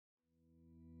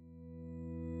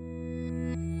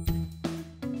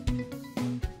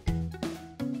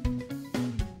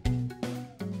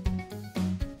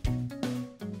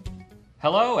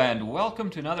Hello and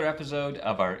welcome to another episode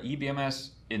of our EBMS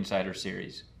Insider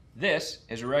Series. This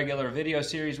is a regular video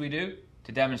series we do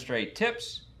to demonstrate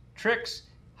tips, tricks,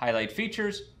 highlight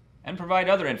features, and provide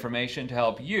other information to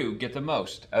help you get the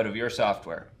most out of your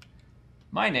software.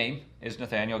 My name is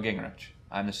Nathaniel Gingrich.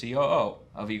 I'm the COO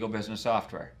of Eagle Business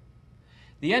Software.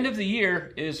 The end of the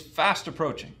year is fast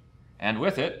approaching, and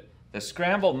with it, the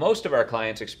scramble most of our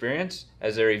clients experience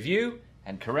as they review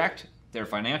and correct their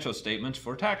financial statements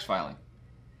for tax filing.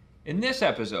 In this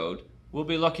episode, we'll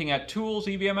be looking at tools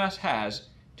EBMS has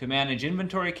to manage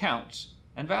inventory counts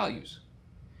and values.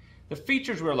 The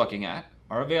features we're looking at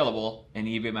are available in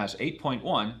EBMS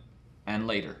 8.1 and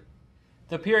later.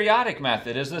 The periodic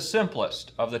method is the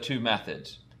simplest of the two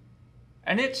methods,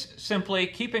 and it's simply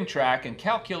keeping track and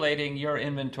calculating your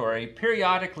inventory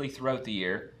periodically throughout the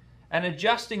year and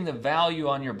adjusting the value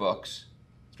on your books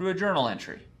through a journal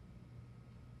entry.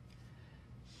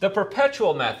 The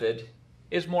perpetual method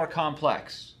is more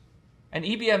complex, and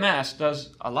EBMS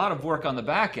does a lot of work on the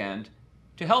back end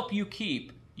to help you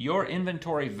keep your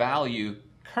inventory value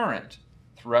current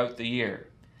throughout the year.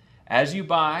 As you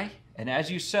buy and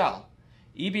as you sell,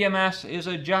 EBMS is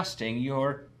adjusting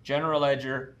your general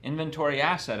ledger inventory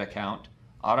asset account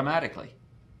automatically.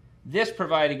 This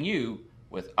providing you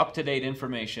with up-to-date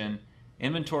information,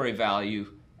 inventory value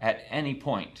at any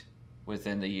point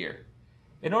within the year.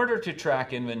 In order to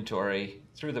track inventory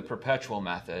through the perpetual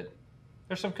method,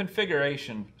 there's some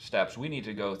configuration steps we need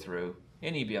to go through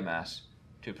in EBMS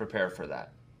to prepare for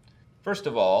that. First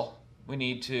of all, we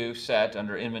need to set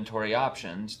under inventory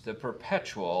options the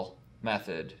perpetual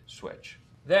method switch.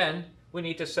 Then we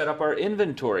need to set up our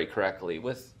inventory correctly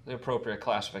with the appropriate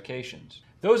classifications.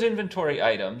 Those inventory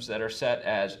items that are set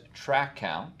as track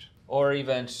count or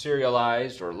even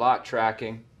serialized or lot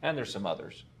tracking, and there's some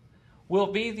others, will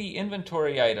be the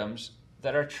inventory items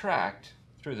that are tracked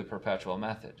through the perpetual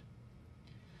method.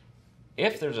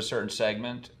 If there's a certain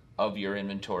segment of your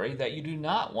inventory that you do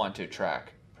not want to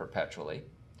track perpetually,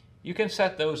 you can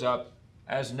set those up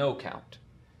as no count,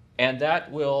 and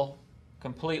that will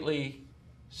completely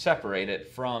separate it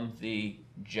from the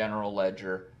general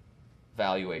ledger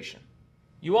valuation.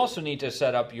 You also need to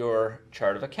set up your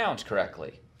chart of accounts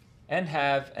correctly and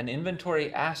have an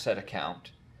inventory asset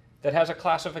account that has a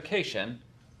classification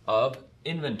of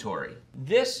inventory.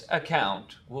 This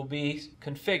account will be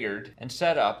configured and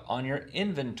set up on your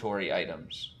inventory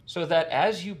items so that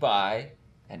as you buy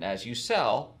and as you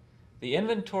sell, the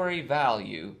inventory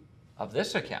value of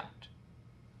this account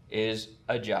is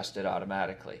adjusted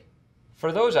automatically.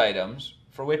 For those items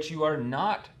for which you are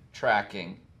not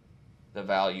tracking the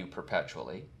value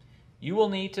perpetually, you will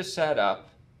need to set up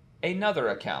another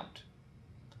account.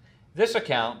 This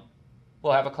account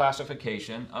will have a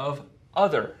classification of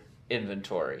other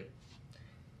inventory,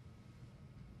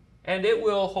 and it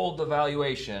will hold the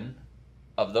valuation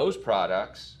of those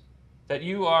products that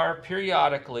you are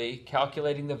periodically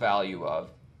calculating the value of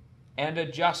and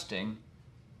adjusting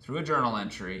through a journal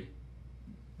entry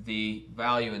the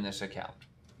value in this account.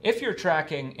 If you're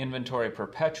tracking inventory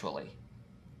perpetually,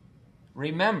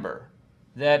 remember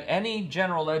that any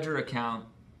general ledger account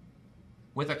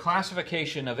with a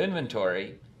classification of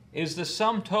inventory is the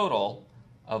sum total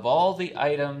of all the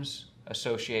items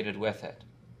associated with it.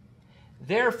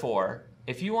 Therefore,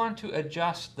 if you want to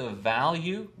adjust the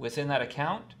value within that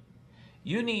account,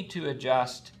 you need to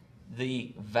adjust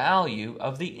the value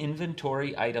of the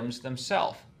inventory items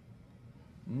themselves,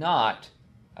 not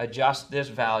adjust this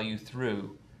value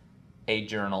through a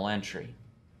journal entry.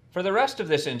 For the rest of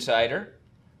this insider,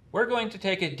 we're going to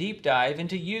take a deep dive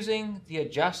into using the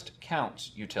Adjust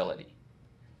Counts utility.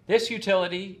 This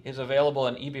utility is available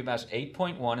in EBMS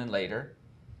 8.1 and later,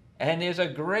 and is a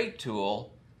great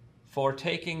tool for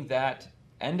taking that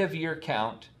end-of-year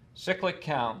count, cyclic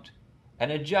count,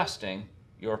 and adjusting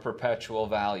your perpetual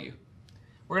value.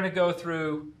 We're going to go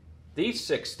through these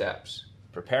 6 steps: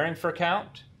 preparing for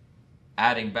count,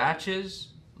 adding batches,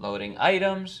 loading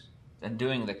items, then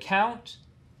doing the count,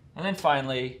 and then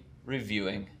finally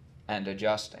reviewing and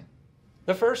adjusting.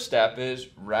 The first step is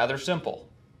rather simple,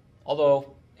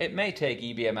 although it may take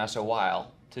EBMS a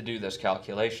while to do this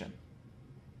calculation.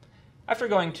 After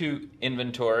going to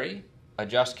Inventory,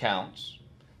 Adjust Counts,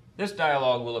 this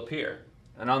dialog will appear,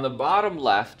 and on the bottom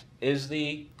left is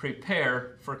the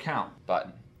Prepare for Count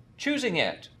button. Choosing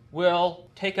it will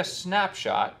take a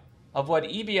snapshot of what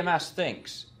EBMS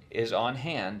thinks is on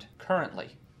hand currently.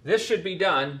 This should be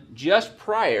done just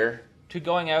prior to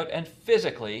going out and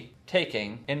physically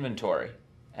taking inventory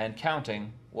and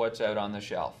counting what's out on the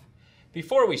shelf.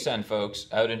 Before we send folks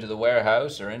out into the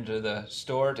warehouse or into the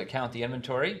store to count the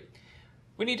inventory,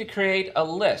 we need to create a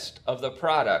list of the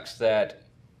products that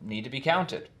need to be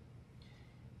counted.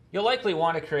 You'll likely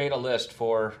want to create a list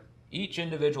for each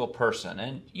individual person,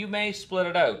 and you may split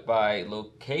it out by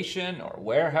location or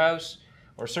warehouse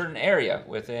or certain area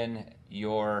within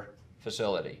your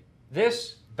facility.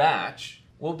 This batch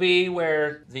will be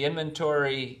where the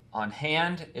inventory on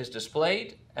hand is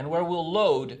displayed and where we'll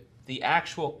load the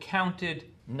actual counted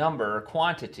number or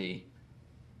quantity,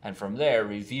 and from there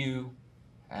review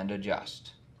and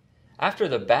adjust. After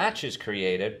the batch is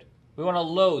created, we want to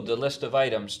load the list of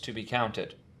items to be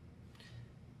counted.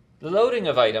 The loading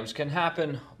of items can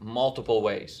happen multiple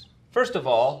ways. First of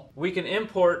all, we can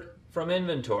import from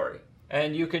inventory,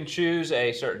 and you can choose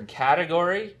a certain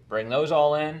category, bring those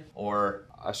all in, or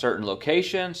a certain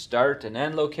location, start and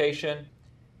end location.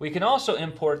 We can also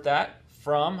import that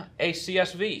from a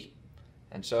CSV,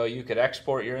 and so you could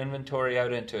export your inventory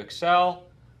out into Excel,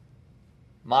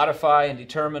 modify and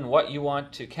determine what you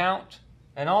want to count,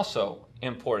 and also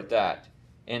import that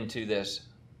into this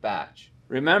batch.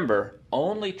 Remember,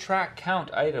 only track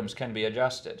count items can be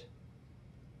adjusted.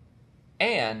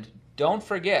 And don't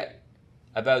forget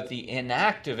about the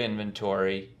inactive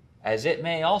inventory, as it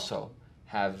may also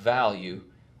have value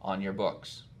on your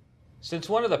books. Since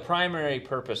one of the primary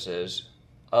purposes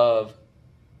of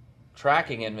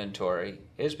tracking inventory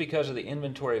is because of the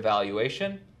inventory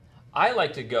valuation, I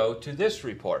like to go to this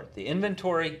report, the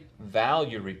Inventory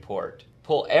Value Report.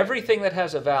 Pull everything that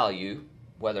has a value,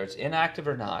 whether it's inactive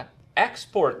or not,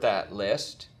 export that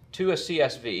list to a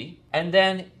CSV, and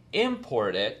then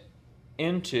import it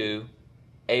into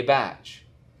a batch.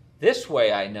 This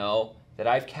way I know that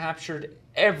I've captured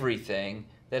everything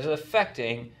that is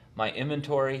affecting my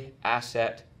inventory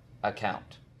asset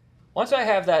account. Once I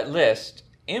have that list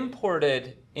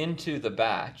imported into the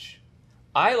batch,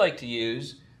 I like to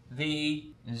use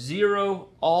the Zero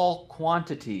All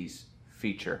Quantities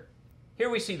feature. Here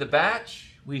we see the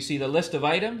batch, we see the list of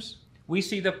items, we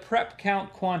see the prep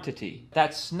count quantity,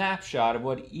 that snapshot of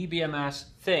what EBMS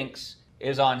thinks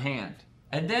is on hand.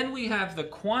 And then we have the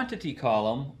quantity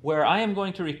column where I am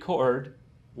going to record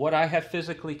what I have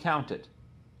physically counted.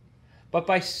 But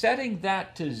by setting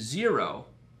that to 0,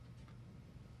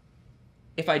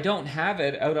 if I don't have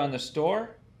it out on the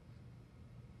store,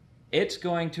 it's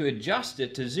going to adjust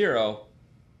it to 0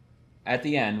 at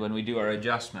the end when we do our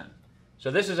adjustment.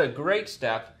 So this is a great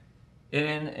step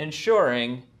in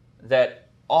ensuring that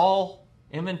all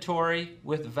inventory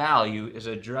with value is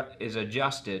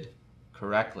adjusted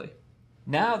correctly.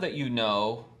 Now that you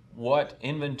know what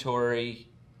inventory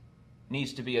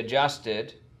needs to be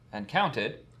adjusted and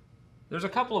counted, there's a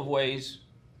couple of ways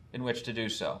in which to do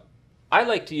so. I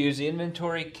like to use the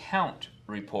inventory count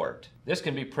report. This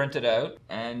can be printed out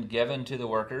and given to the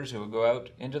workers who will go out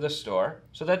into the store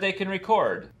so that they can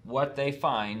record what they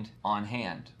find on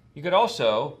hand. You could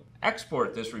also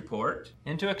export this report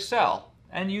into Excel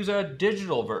and use a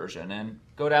digital version and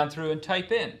go down through and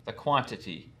type in the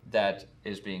quantity that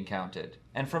is being counted.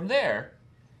 And from there,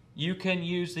 you can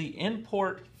use the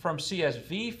import from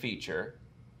CSV feature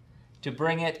to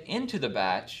bring it into the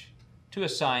batch to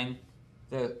assign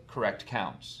the correct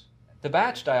counts. The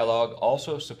batch dialog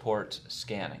also supports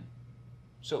scanning.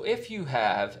 So if you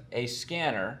have a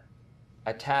scanner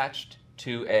attached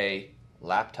to a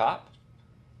laptop,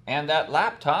 and that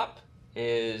laptop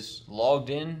is logged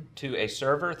in to a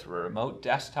server through a remote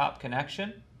desktop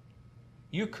connection,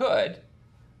 you could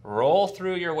roll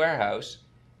through your warehouse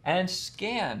and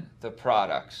scan the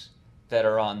products that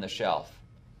are on the shelf.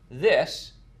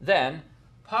 This then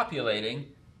populating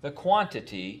the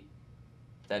quantity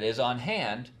that is on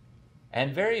hand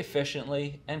and very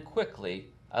efficiently and quickly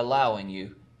allowing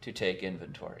you to take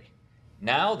inventory.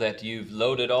 Now that you've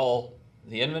loaded all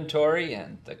the inventory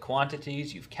and the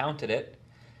quantities, you've counted it,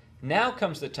 now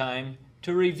comes the time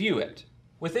to review it.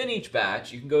 Within each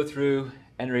batch, you can go through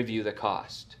and review the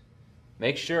cost.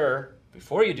 Make sure,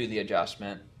 before you do the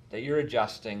adjustment, that you're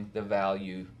adjusting the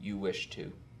value you wish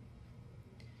to.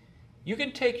 You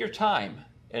can take your time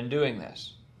in doing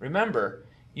this. Remember,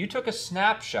 you took a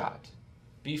snapshot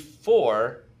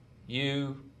before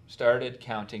you started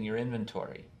counting your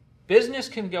inventory. Business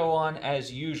can go on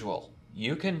as usual.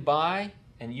 You can buy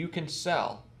and you can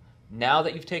sell. Now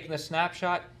that you've taken the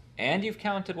snapshot and you've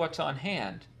counted what's on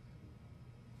hand,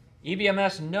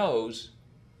 EBMS knows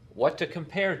what to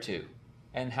compare to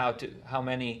and how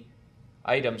many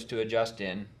items to adjust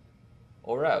in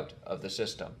or out of the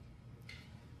system.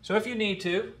 So if you need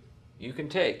to, you can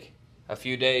take a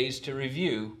few days to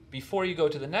review before you go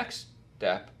to the next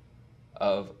step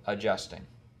of adjusting.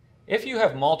 If you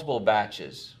have multiple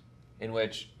batches in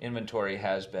which inventory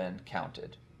has been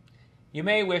counted, you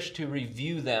may wish to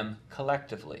review them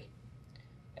collectively.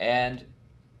 And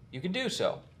you can do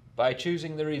so by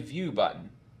choosing the Review button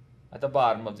at the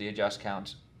bottom of the Adjust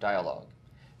Counts dialog.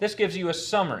 This gives you a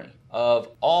summary of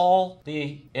all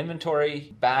the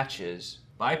inventory batches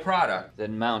by product, the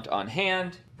amount on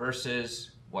hand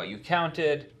versus what you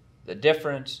counted, the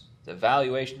difference, the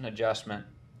valuation adjustment.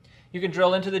 You can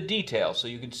drill into the details so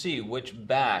you can see which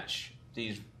batch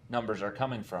these numbers are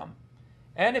coming from.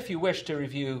 And if you wish to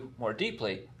review more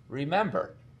deeply,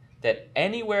 remember that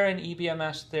anywhere in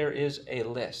EBMS there is a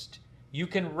list. You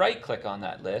can right-click on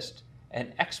that list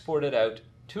and export it out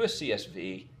to a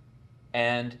CSV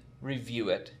and review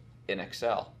it in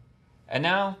Excel. And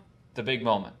now, the big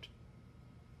moment.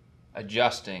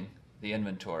 Adjusting the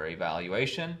inventory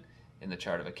valuation in the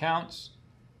chart of accounts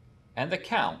and the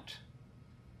count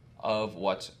of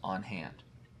what's on hand.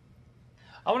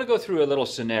 I want to go through a little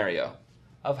scenario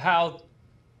of how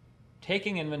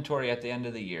taking inventory at the end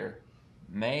of the year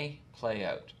may play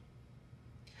out.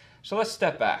 So let's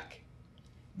step back.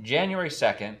 January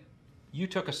 2nd, you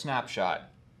took a snapshot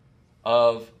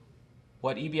of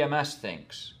what EBMS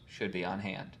thinks should be on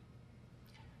hand.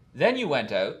 Then you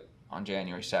went out on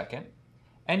January 2nd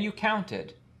and you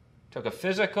counted, took a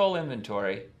physical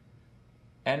inventory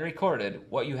and recorded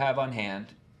what you have on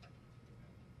hand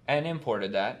and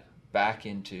imported that back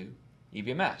into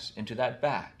EBMS, into that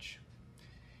batch.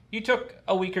 You took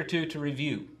a week or two to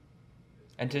review,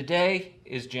 and today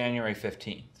is January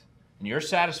 15th, and you're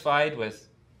satisfied with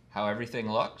how everything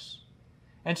looks,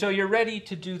 and so you're ready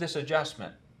to do this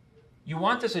adjustment. You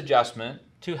want this adjustment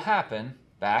to happen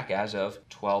back as of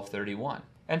 12/31.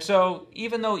 And so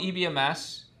even though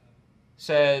EBMS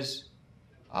says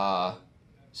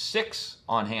 6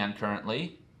 on hand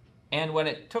currently, and when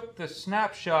it took the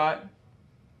snapshot,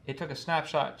 it took a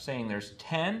snapshot saying there's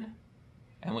 10,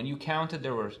 and when you counted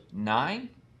there were 9,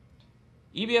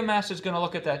 EBMS is going to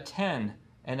look at that 10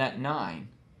 and that 9,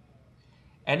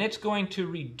 and it's going to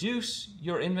reduce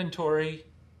your inventory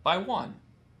by 1.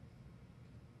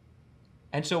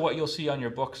 And so what you'll see on your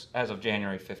books as of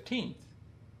January 15th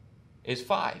is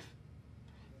 5,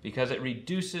 because it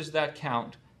reduces that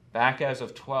count back as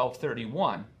of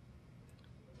 12/31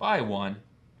 by 1,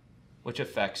 which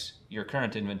affects your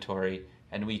current inventory,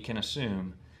 and we can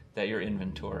assume that your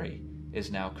inventory is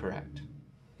now correct.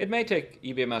 It may take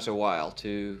EBMS a while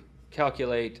to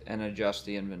calculate and adjust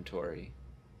the inventory.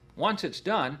 Once it's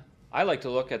done, I like to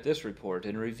look at this report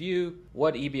and review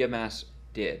what EBMS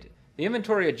did. The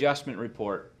inventory adjustment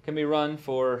report can be run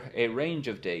for a range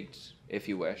of dates, if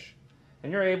you wish,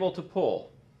 and you're able to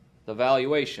pull the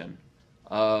valuation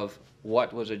of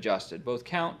what was adjusted, both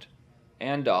count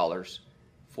and dollars,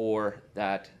 for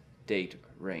that date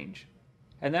range.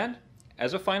 And then,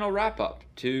 as a final wrap-up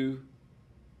to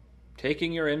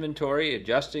taking your inventory,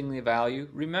 adjusting the value,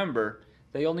 remember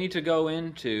that you'll need to go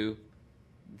into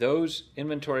those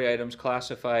inventory items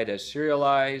classified as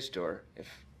serialized, or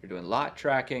if you're doing lot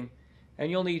tracking, and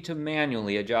you'll need to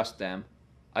manually adjust them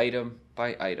item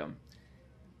by item.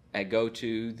 And go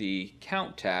to the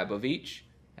Count tab of each,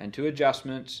 and to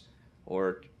Adjustments,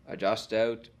 or Adjust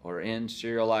Out, or in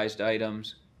Serialized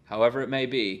Items, however it may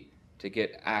be, to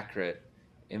get accurate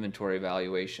inventory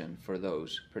valuation for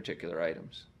those particular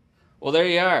items. Well, there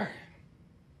you are.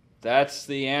 That's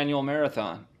the annual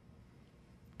marathon.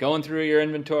 Going through your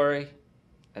inventory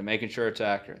and making sure it's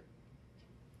accurate.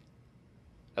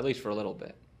 At least for a little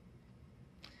bit.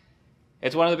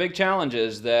 It's one of the big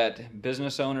challenges that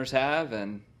business owners have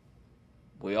and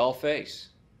we all face.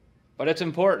 But it's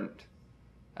important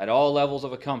at all levels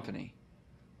of a company,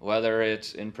 whether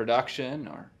it's in production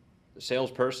or the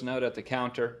salesperson out at the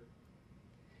counter,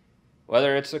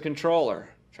 whether it's the controller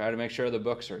trying to make sure the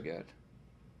books are good,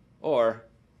 or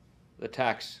the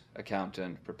tax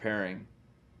accountant preparing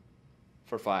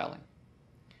for filing.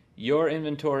 Your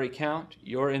inventory count,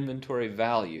 your inventory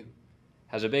value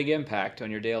has a big impact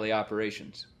on your daily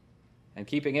operations, and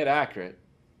keeping it accurate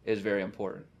is very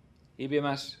important.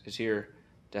 EBMS is here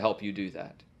to help you do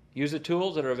that. Use the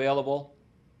tools that are available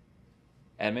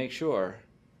and make sure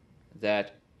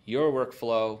that your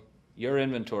workflow, your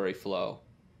inventory flow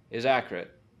is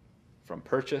accurate from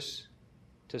purchase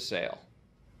to sale.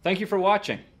 Thank you for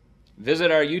watching.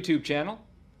 Visit our YouTube channel,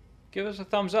 give us a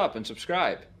thumbs up and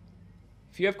subscribe.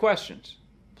 If you have questions,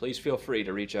 please feel free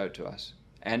to reach out to us.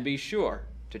 And be sure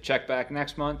to check back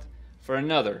next month for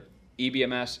another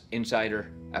EBMS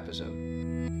Insider episode.